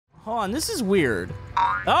Hold on, this is weird.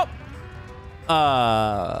 Oh!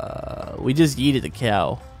 We just yeeted the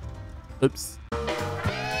cow. Oops.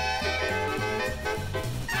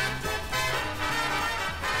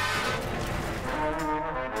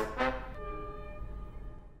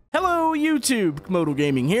 Hello YouTube, Camodo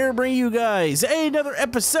Gaming here, bringing you guys another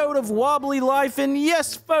episode of Wobbly Life, and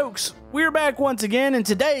yes folks, we're back once again, and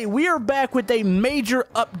today we are back with a major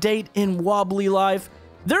update in Wobbly Life.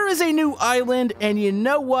 There is a new island, and you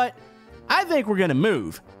know what? I think we're gonna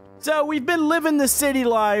move. So we've been living the city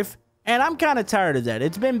life, and I'm kind of tired of that.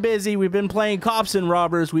 It's been busy, we've been playing cops and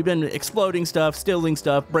robbers, we've been exploding stuff, stealing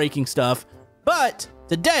stuff, breaking stuff, but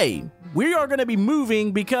today we are gonna be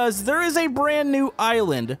moving because there is a brand new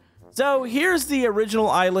island. So here's the original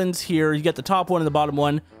islands here. You got the top one and the bottom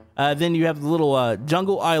one. Then you have the little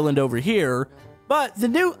jungle island over here. But the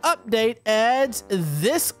new update adds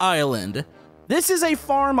this island. This is a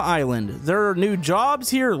farm island. There are new jobs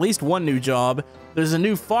here, at least one new job. There's a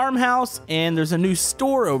new farmhouse and there's a new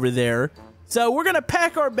store over there. So we're gonna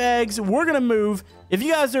pack our bags, we're gonna move. If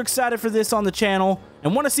you guys are excited for this on the channel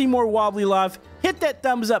and want to see more Wobbly Life, hit that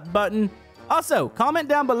thumbs up button. Also, comment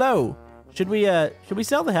down below. Should we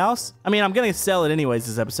sell the house? I mean, I'm gonna sell it anyways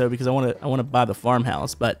this episode because I wanna buy the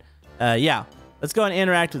farmhouse. But yeah, let's go and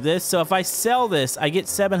interact with this. So if I sell this, I get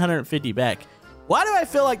 750 back. Why do I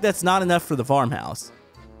feel like that's not enough for the farmhouse?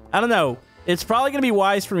 I don't know. It's probably gonna be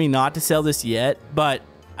wise for me not to sell this yet, but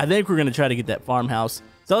I think we're gonna try to get that farmhouse.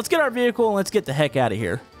 So let's get our vehicle and let's get the heck out of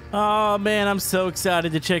here. Oh man, I'm so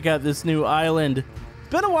excited to check out this new island. It's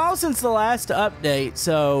been a while since the last update,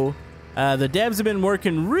 so the devs have been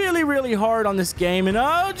working really hard on this game, and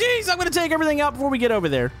oh geez, I'm gonna take everything out before we get over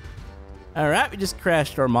there. All right, we just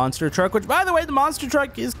crashed our monster truck, which by the way, the monster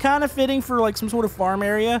truck is kind of fitting for like some sort of farm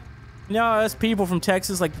area. You know, us people from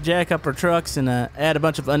Texas like to jack up our trucks and add a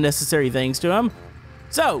bunch of unnecessary things to them.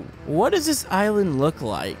 So, what does this island look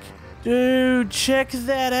like? Dude, check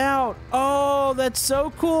that out. Oh, that's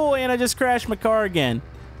so cool, and I just crashed my car again.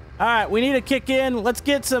 All right, we need to kick in. Let's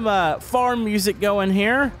get some farm music going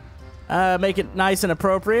here. Make it nice and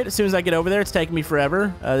appropriate. As soon as I get over there, it's taking me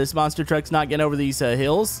forever. This monster truck's not getting over these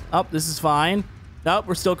hills. Oh, this is fine. Nope,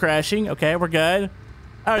 we're still crashing. Okay, we're good.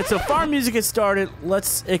 All right, so farm music has started.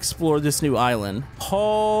 Let's explore this new island.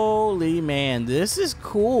 Holy man, this is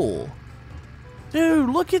cool. Dude,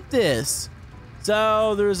 look at this.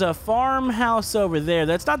 So there's a farmhouse over there.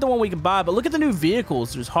 That's not the one we can buy, but look at the new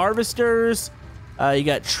vehicles. There's harvesters. You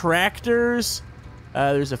got tractors.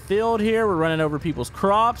 There's a field here. We're running over people's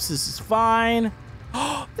crops. This is fine.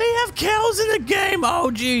 Oh, they have cows in the game.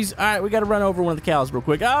 Oh, geez. All right, we got to run over one of the cows real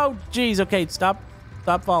quick. Oh, geez. Okay, stop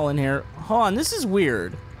falling here. Hold on, this is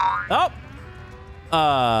weird. Oh.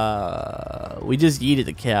 We just yeeted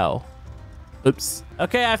the cow. Oops.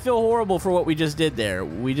 Okay, I feel horrible for what we just did there.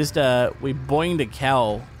 We just, we boinged a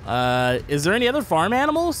cow. Is there any other farm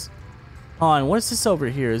animals? Hold on, what's this over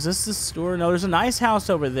here? Is this the store? No, there's a nice house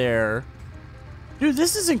over there. Dude,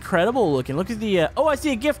 this is incredible looking. Look at the, oh, I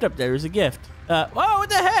see a gift up there. There's a gift. Whoa, what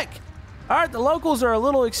the heck? All right, the locals are a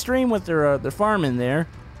little extreme with their farming there.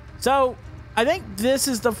 So, I think this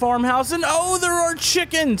is the farmhouse, and oh, there are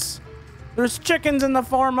chickens. There's chickens in the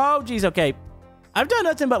farm. Oh, geez, okay. I've done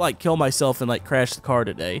nothing but, like, kill myself and, like, crash the car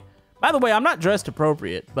today. By the way, I'm not dressed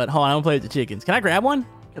appropriate, but hold on, I'm gonna play with the chickens. Can I grab one?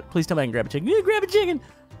 Please tell me I can grab a chicken. You grab a chicken.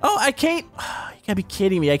 Oh, I can't. You gotta be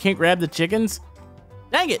kidding me. I can't grab the chickens?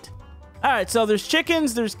 Dang it. All right, so there's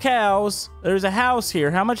chickens, there's cows, there's a house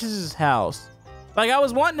here. How much is this house? Like, I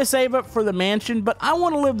was wanting to save up for the mansion, but I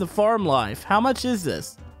want to live the farm life. How much is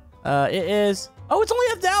this? It is... Oh, it's only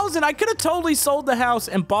 1,000. I could have totally sold the house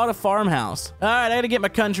and bought a farmhouse. All right, I got to get my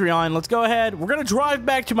country on. Let's go ahead. We're going to drive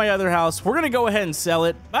back to my other house. We're going to go ahead and sell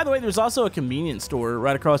it. By the way, there's also a convenience store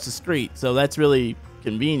right across the street, so that's really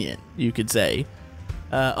convenient, you could say.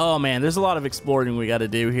 Oh, man, there's a lot of exploring we got to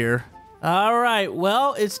do here. All right,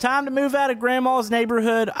 well, it's time to move out of Grandma's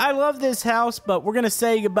neighborhood. I love this house, but we're going to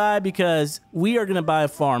say goodbye because we are going to buy a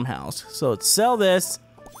farmhouse. So let's sell this.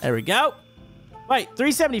 There we go. Wait,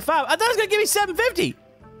 375. I thought it was going to give me 750.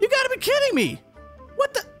 You got to be kidding me.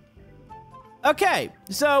 What the? Okay,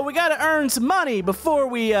 so we got to earn some money before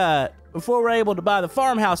we're able to buy the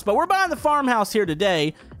farmhouse. But we're buying the farmhouse here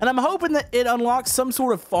today, and I'm hoping that it unlocks some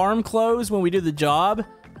sort of farm clothes when we do the job.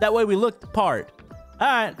 That way we look the part. All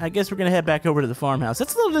right, I guess we're going to head back over to the farmhouse.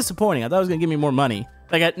 That's a little disappointing. I thought it was going to give me more money.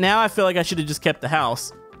 Like, now I feel like I should have just kept the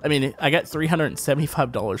house. I mean, I got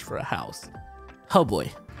 $375 for a house. Oh,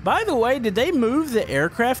 boy. By the way, did they move the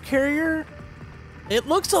aircraft carrier? It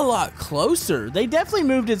looks a lot closer. They definitely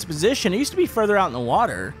moved its position. It used to be further out in the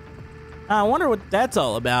water. I wonder what that's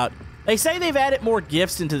all about. They say they've added more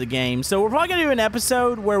gifts into the game, so we're probably going to do an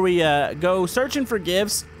episode where we go searching for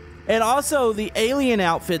gifts, and also the alien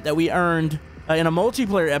outfit that we earned in a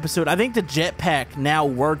multiplayer episode. I think the jetpack now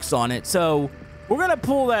works on it, so we're going to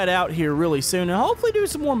pull that out here really soon, and hopefully do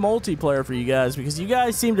some more multiplayer for you guys, because you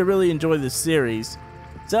guys seem to really enjoy this series.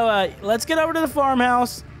 So let's get over to the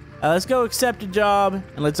farmhouse. Let's go accept a job,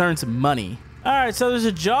 and let's earn some money. All right, so there's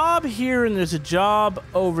a job here, and there's a job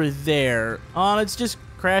over there. Let's just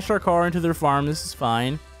crash our car into their farm. This is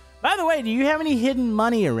fine. By the way, do you have any hidden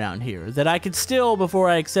money around here that I could steal before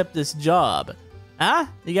I accept this job? Huh?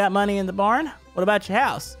 You got money in the barn? What about your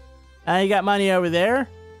house? You got money over there?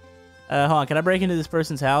 Hold on, can I break into this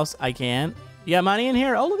person's house? I can. You got money in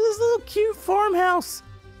here? Oh, look at this little cute farmhouse.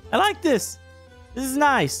 I like this. This is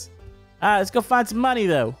nice. All right, let's go find some money,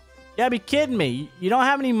 though. You gotta be kidding me. You don't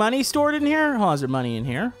have any money stored in here? Hold on, is there money in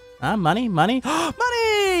here? Money? Money!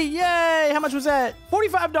 Yay! How much was that?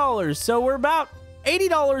 $45. So we're about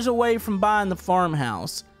 $80 away from buying the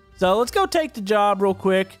farmhouse. So let's go take the job real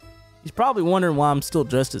quick. He's probably wondering why I'm still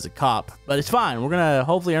dressed as a cop, but it's fine. We're gonna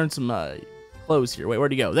hopefully earn some clothes here. Wait,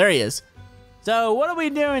 where'd he go? There he is. So what are we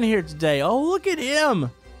doing here today? Oh, look at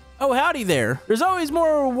him. Oh, howdy there. There's always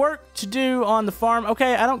more work to do on the farm.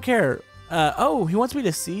 Okay, I don't care. Oh, he wants me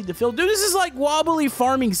to seed the field. Dude, this is like Wobbly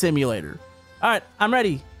Farming Simulator. All right, I'm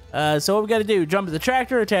ready. So what we gotta do, jump to the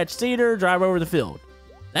tractor, attach seeder, drive over the field.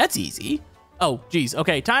 That's easy. Oh, geez.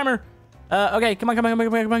 Okay, timer. Okay, come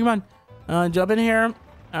on. Jump in here.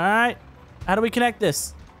 All right. How do we connect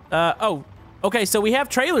this? Oh, okay, so we have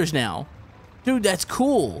trailers now. Dude, that's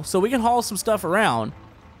cool. So we can haul some stuff around.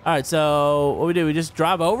 All right, so what do? We just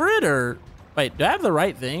drive over it, or wait, do I have the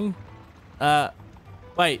right thing?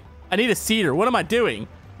 Wait, I need a seeder. What am I doing?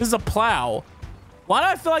 This is a plow. Why do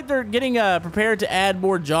I feel like they're getting prepared to add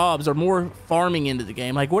more jobs or more farming into the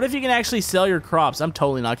game? Like, what if you can actually sell your crops? I'm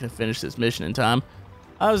totally not going to finish this mission in time.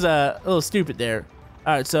 I was a little stupid there.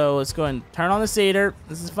 All right, so let's go ahead and turn on the seeder.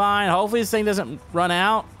 This is fine. Hopefully this thing doesn't run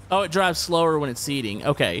out. Oh, it drives slower when it's seeding.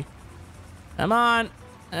 Okay. Come on.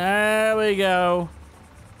 There we go.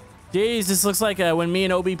 Jeez, this looks like when me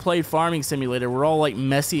and Obi played Farming Simulator. We're all like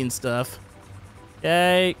messy and stuff.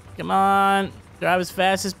 Okay, come on. Drive as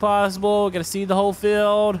fast as possible. Gotta seed the whole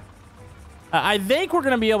field. I think we're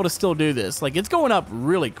gonna be able to still do this. Like, it's going up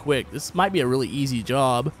really quick. This might be a really easy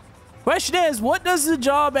job. Question is, what does the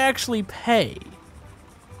job actually pay?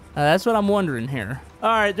 That's what I'm wondering here. All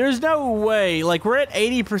right, there's no way. Like, we're at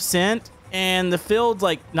 80% and the field's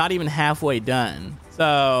like not even halfway done.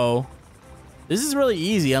 So this is really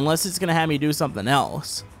easy unless it's gonna have me do something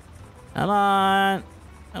else. Come on.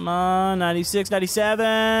 Come on, 96,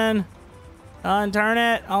 97. Turn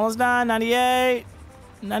it. Almost done. 98,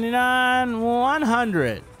 99,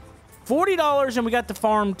 100. $40 and we got the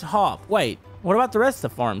farm top. Wait, what about the rest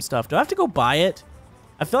of the farm stuff? Do I have to go buy it?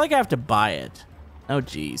 I feel like I have to buy it. Oh,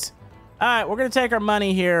 geez. All right, we're going to take our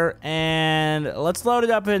money here and let's load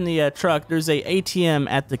it up in the truck. There's a ATM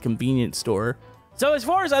at the convenience store. So as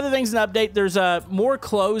far as other things in the update, there's more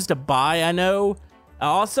clothes to buy, I know.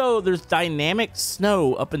 Also, there's dynamic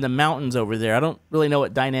snow up in the mountains over there. I don't really know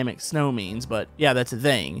what dynamic snow means, but yeah, that's a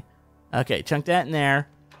thing. Okay, chunk that in there.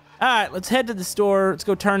 All right, let's head to the store. Let's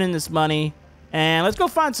go turn in this money. And let's go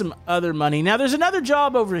find some other money. Now, there's another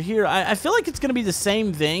job over here. I feel like it's going to be the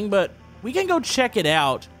same thing, but we can go check it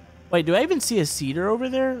out. Wait, do I even see a seeder over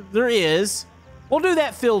there? There is. We'll do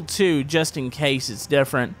that field too, just in case it's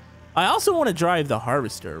different. I also want to drive the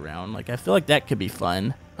harvester around. Like, I feel like that could be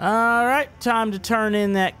fun. All right, time to turn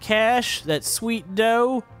in that cash, that sweet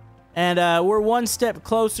dough. And we're one step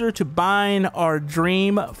closer to buying our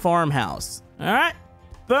dream farmhouse. All right,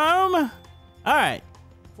 boom. All right,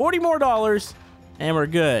 $40 more and we're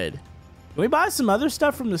good. Can we buy some other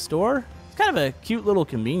stuff from the store? It's kind of a cute little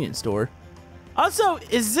convenience store. Also,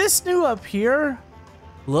 is this new up here?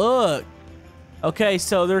 Look. Okay,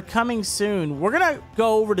 so they're coming soon. We're going to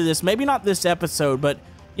go over to this. Maybe not this episode, but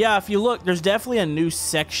yeah, if you look, there's definitely a new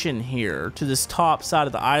section here to this top side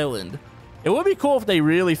of the island. It would be cool if they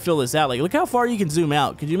really fill this out. Like, look how far you can zoom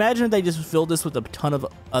out. Could you imagine if they just filled this with a ton of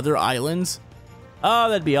other islands? Oh,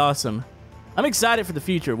 that'd be awesome. I'm excited for the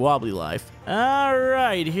future of Wobbly Life. All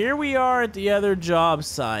right, here we are at the other job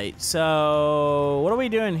site. So what are we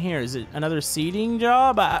doing here? Is it another seeding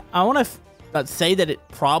job? I want to say that it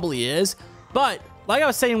probably is. But like I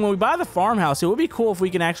was saying, when we buy the farmhouse, it would be cool if we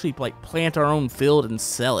can actually like plant our own field and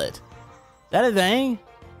sell it. Is that a thing?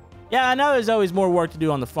 Yeah, I know there's always more work to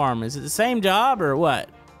do on the farm. Is it the same job or what?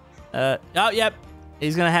 Oh, yep.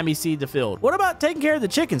 He's going to have me seed the field. What about taking care of the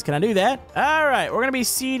chickens? Can I do that? All right, we're going to be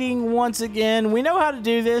seeding once again. We know how to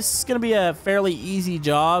do this. It's going to be a fairly easy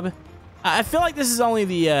job. I feel like this is only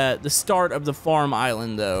the start of the farm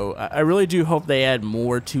island, though. I really do hope they add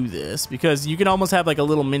more to this, because you can almost have like a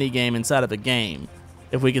little mini game inside of a game.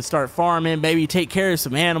 If we could start farming, maybe take care of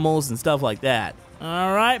some animals and stuff like that.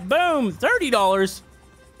 All right, boom, $30.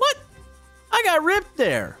 What? I got ripped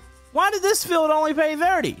there. Why did this field only pay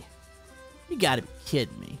 30? You gotta be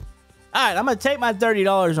kidding me. All right, I'm gonna take my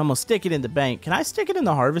 $30. I'm gonna stick it in the bank. Can I stick it in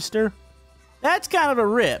the harvester? That's kind of a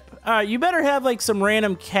rip. All right, you better have like some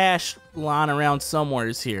random cash lying around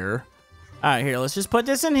somewheres here. All right, here, let's just put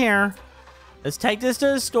this in here. Let's take this to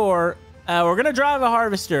the store. We're gonna drive a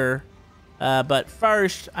harvester, but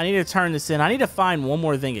first I need to turn this in. I need to find one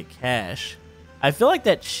more thing of cash. I feel like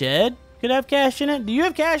that shed could have cash in it. Do you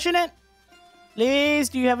have cash in it? Please,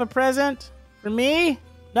 do you have a present for me?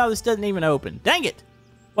 No, this doesn't even open. Dang it.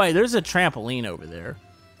 Wait, there's a trampoline over there.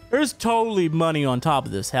 There's totally money on top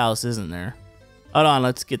of this house, isn't there? Hold on,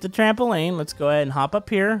 let's get the trampoline. Let's go ahead and hop up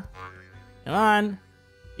here. Come on.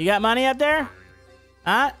 You got money up there?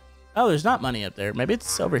 Huh? Oh, there's not money up there. Maybe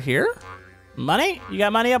it's over here? Money? You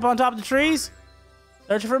got money up on top of the trees?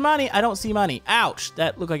 Searching for money. I don't see money. Ouch,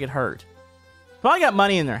 that looked like it hurt. Probably got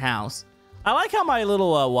money in their house. I like how my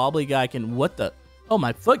little wobbly guy can... What the... Oh,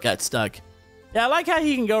 my foot got stuck. Yeah, I like how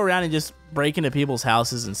he can go around and just break into people's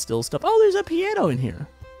houses and steal stuff. Oh, there's a piano in here.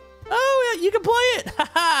 Oh, yeah, you can play it.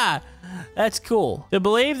 Haha. That's cool. To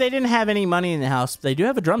believe they didn't have any money in the house, they do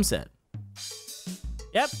have a drum set.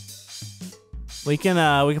 Yep. We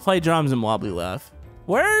can play drums in Wobbly Life.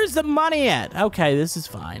 Where's the money at? Okay, this is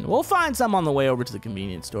fine. We'll find some on the way over to the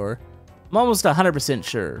convenience store. I'm almost 100%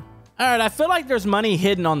 sure. All right, I feel like there's money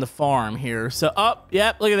hidden on the farm here. So, oh,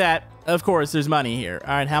 yep, look at that. Of course, there's money here.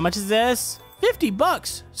 All right, how much is this? 50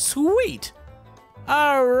 bucks. Sweet.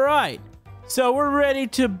 All right. So we're ready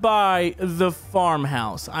to buy the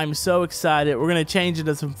farmhouse. I'm so excited. We're going to change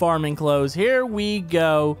into some farming clothes. Here we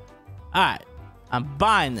go. All right. I'm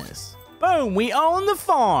buying this. Boom. We own the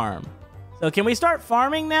farm. So can we start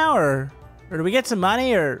farming now, or do we get some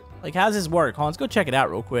money, or like how does this work? Hold on, let's go check it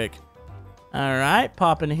out real quick. All right.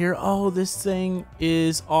 Pop in here. Oh, this thing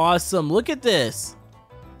is awesome. Look at this.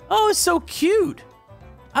 Oh, it's so cute.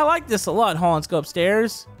 I like this a lot. Hold on, let's go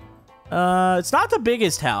upstairs. It's not the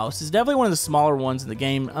biggest house. It's definitely one of the smaller ones in the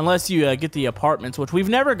game, unless you get the apartments, which we've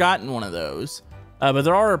never gotten one of those. But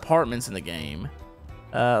there are apartments in the game.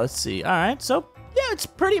 Let's see. All right, so yeah, it's a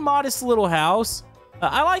pretty modest little house.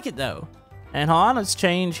 I like it though. And hold on, let's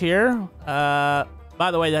change here. By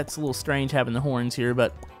the way, that's a little strange having the horns here,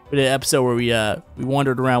 but we did an episode where we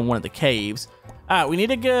wandered around one of the caves. All right, we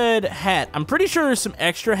need a good hat. I'm pretty sure there's some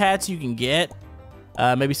extra hats you can get.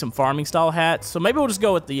 Maybe some farming style hats. So maybe we'll just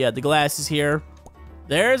go with the glasses here.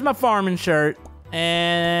 There's my farming shirt.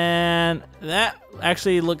 And that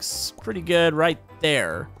actually looks pretty good right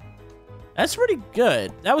there. That's pretty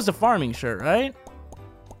good. That was the farming shirt, right?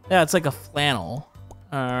 Yeah, it's like a flannel.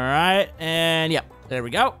 All right. And yep, there we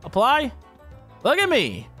go. Apply. Look at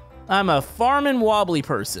me. I'm a farming wobbly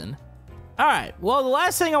person. All right. Well, the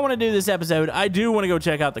last thing I want to do this episode, I do want to go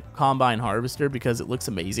check out the combine harvester because it looks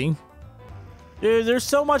amazing. Dude, there's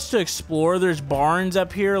so much to explore. There's barns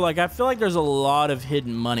up here. Like, I feel like there's a lot of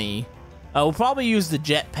hidden money. We'll probably use the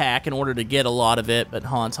jetpack in order to get a lot of it. But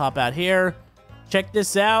hold on, let's hop out here. Check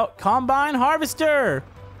this out. Combine harvester.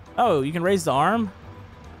 Oh, you can raise the arm?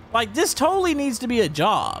 Like, this totally needs to be a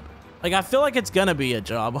job. Like, I feel like it's gonna be a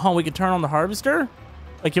job. Hold on, we can turn on the harvester?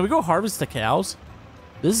 Like, can we go harvest the cows?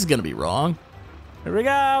 This is gonna be wrong. Here we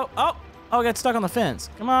go. Oh, I got stuck on the fence.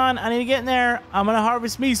 Come on, I need to get in there. I'm gonna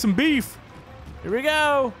harvest me some beef. Here we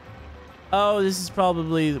go. Oh, this is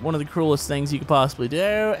probably one of the cruelest things you could possibly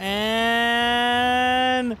do.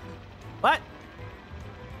 And... what?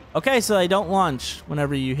 Okay, so they don't launch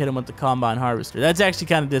whenever you hit them with the combine harvester. That's actually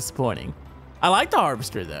kind of disappointing. I like the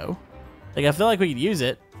harvester, though. Like, I feel like we could use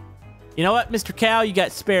it. You know what, Mr. Cow? You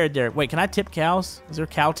got spared there. Wait, can I tip cows? Is there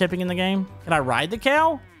cow tipping in the game? Can I ride the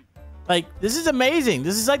cow? Like, this is amazing.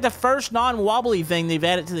 This is like the first non-wobbly thing they've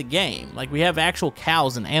added to the game. Like, we have actual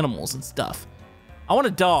cows and animals and stuff. I want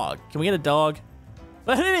a dog. Can we get a dog?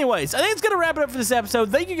 But anyways, I think it's going to wrap it up for this episode.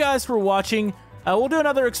 Thank you guys for watching. We'll do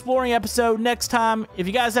another exploring episode next time. If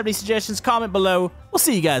you guys have any suggestions, comment below. We'll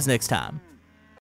see you guys next time.